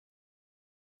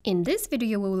In this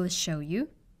video we will show you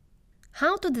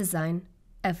how to design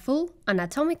a full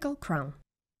anatomical crown.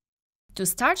 To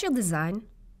start your design,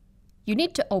 you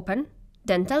need to open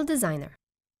Dental Designer.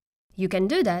 You can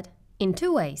do that in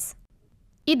two ways,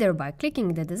 either by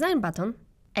clicking the Design button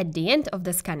at the end of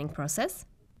the scanning process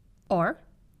or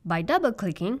by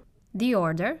double-clicking the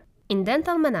order in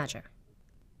Dental Manager.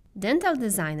 Dental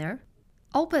Designer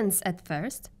opens at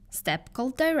first step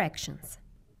called Directions,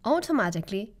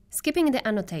 automatically skipping the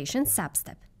annotation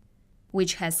substep,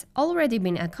 which has already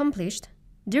been accomplished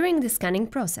during the scanning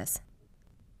process.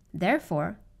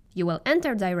 Therefore, you will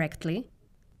enter directly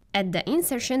at the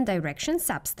Insertion Direction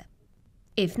substep.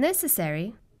 If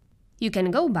necessary, you can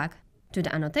go back to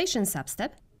the Annotation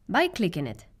substep by clicking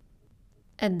it.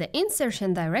 At the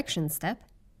Insertion Direction step,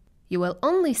 you will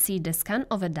only see the scan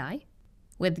of a die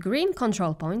with green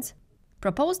control points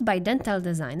proposed by Dental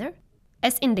Designer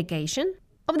as indication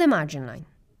of the margin line.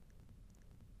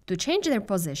 To change their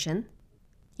position,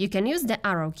 you can use the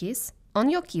arrow keys on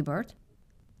your keyboard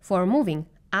for moving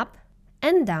up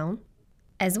and down,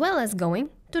 as well as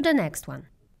going to the next one.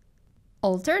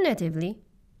 Alternatively,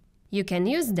 you can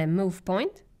use the Move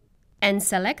Point and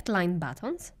Select Line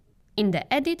buttons in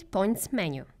the Edit Points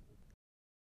menu.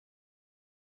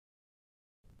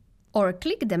 Or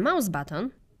click the mouse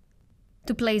button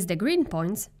to place the green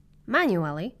points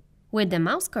manually with the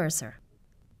mouse cursor.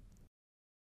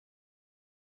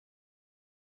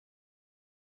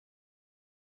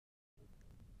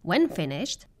 When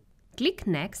finished, click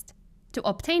Next to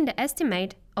obtain the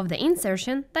estimate of the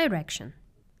insertion direction.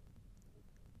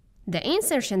 The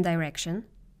insertion direction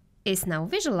is now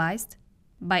visualized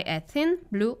by a thin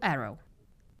blue arrow.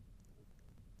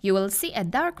 You will see a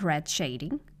dark red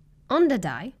shading on the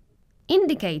die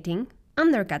indicating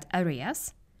undercut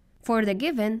areas for the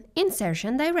given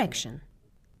insertion direction.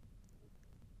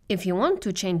 If you want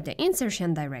to change the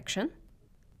insertion direction,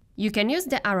 you can use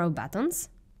the arrow buttons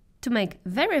to make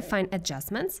very fine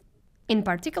adjustments in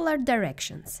particular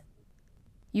directions.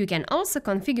 You can also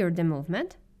configure the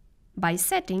movement by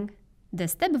setting the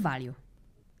step value.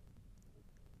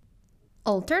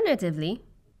 Alternatively,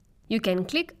 you can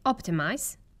click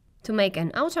Optimize to make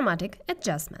an automatic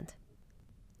adjustment.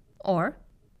 Or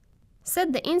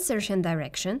set the insertion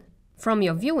direction from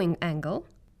your viewing angle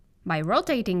by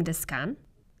rotating the scan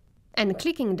and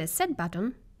clicking the Set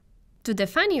button to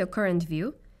define your current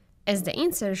view as the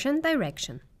insertion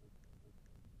direction.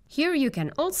 Here you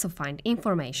can also find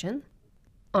information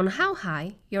on how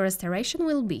high your restoration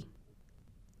will be.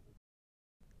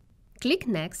 Click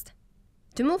Next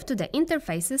to move to the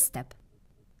Interfaces step.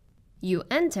 You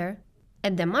enter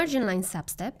at the Margin Line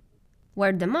substep,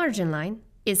 where the margin line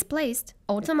is placed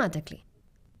automatically.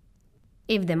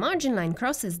 If the margin line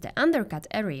crosses the undercut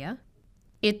area,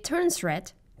 it turns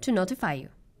red to notify you.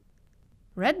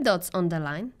 Red dots on the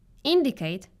line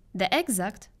indicate the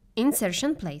exact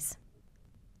insertion place.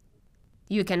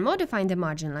 You can modify the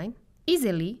margin line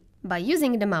easily by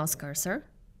using the mouse cursor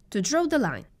to draw the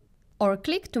line, or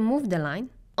click to move the line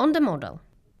on the model.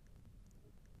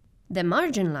 The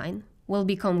margin line will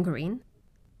become green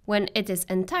when it is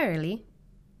entirely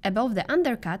above the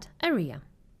undercut area.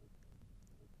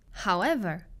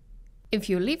 However, if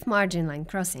you leave margin line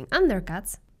crossing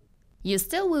undercuts, you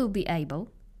still will be able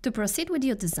to proceed with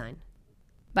your design,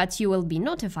 but you will be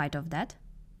notified of that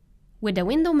with a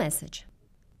window message.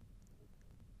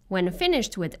 When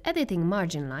finished with editing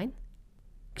margin line,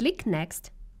 click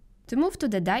Next to move to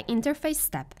the Die Interface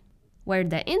step, where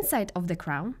the inside of the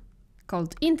crown,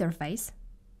 called Interface,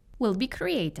 will be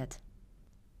created.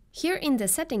 Here in the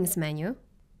Settings menu,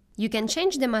 you can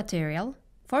change the material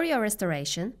for your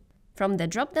restoration from the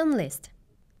drop-down list.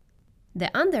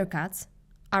 The undercuts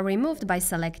are removed by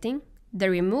selecting the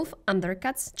Remove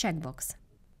Undercuts checkbox.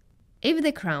 If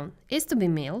the crown is to be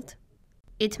milled,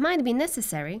 it might be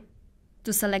necessary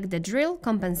to select the Drill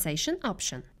Compensation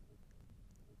option.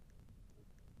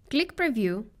 Click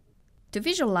Preview to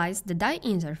visualize the die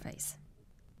interface.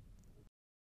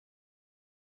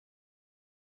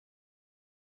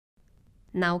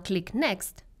 Now click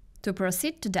Next to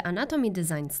proceed to the Anatomy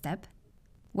Design step,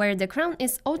 where the crown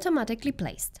is automatically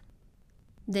placed.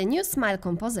 The new Smile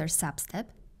Composer substep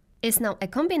is now a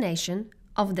combination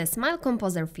of the Smile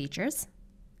Composer features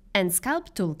and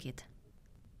Sculpt Toolkit.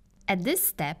 At this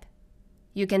step,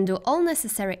 you can do all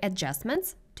necessary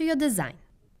adjustments to your design.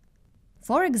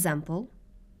 For example,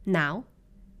 now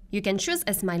you can choose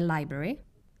a Smile library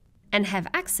and have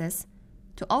access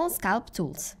to all Sculpt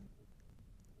tools.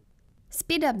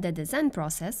 Speed up the design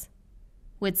process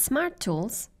with smart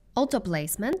tools, auto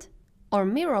placement, or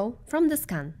mirror from the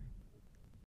scan.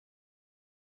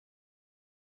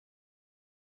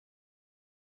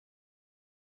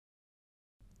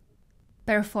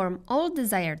 Perform all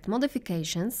desired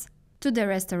modifications to the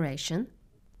restoration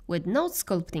with node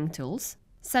sculpting tools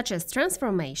such as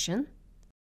transformation,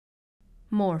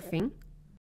 morphing,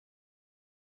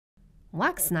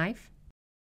 wax knife,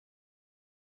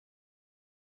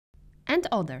 and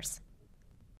others.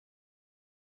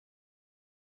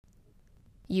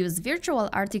 Use Virtual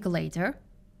Articulator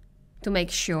to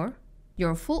make sure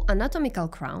your full anatomical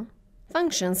crown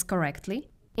functions correctly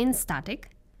in static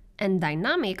and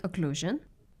dynamic occlusion,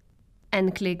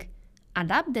 and click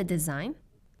Adapt the design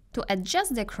to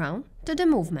adjust the crown to the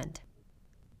movement.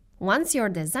 Once your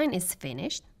design is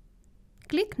finished,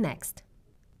 click Next.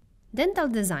 Dental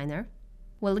Designer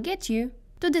will get you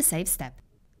to the Save step.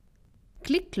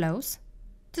 Click Close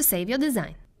to save your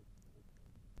design.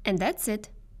 And that's it.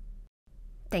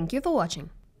 Thank you for watching.